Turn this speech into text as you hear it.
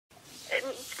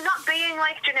not being,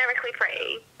 like, generically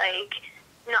pretty, like,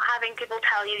 not having people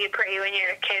tell you you're pretty when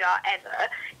you're a kid or ever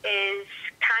is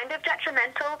kind of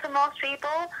detrimental to most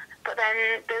people, but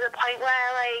then there's a point where,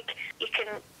 like, you can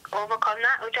overcome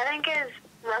that, which I think is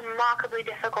remarkably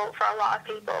difficult for a lot of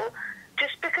people,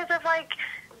 just because of, like,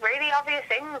 really obvious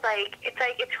things. Like,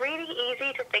 it's really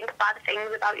easy to think bad things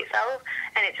about yourself,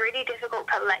 and it's really difficult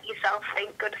to let yourself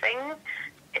think good things.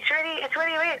 It's really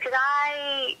weird, because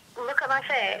I look at my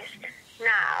face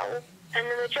now, and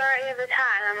the majority of the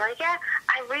time I'm like, yeah,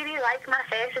 I really like my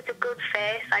face. It's a good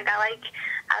face. Like, I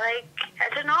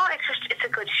don't know, it's a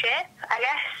good shape, I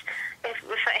guess. If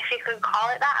you could call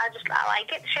it that, I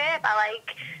like its shape. I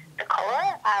like the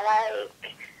colour. I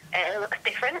like it looks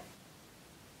different.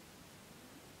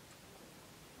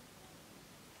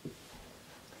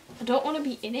 I don't want to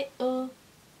be in it though,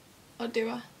 or do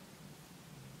I?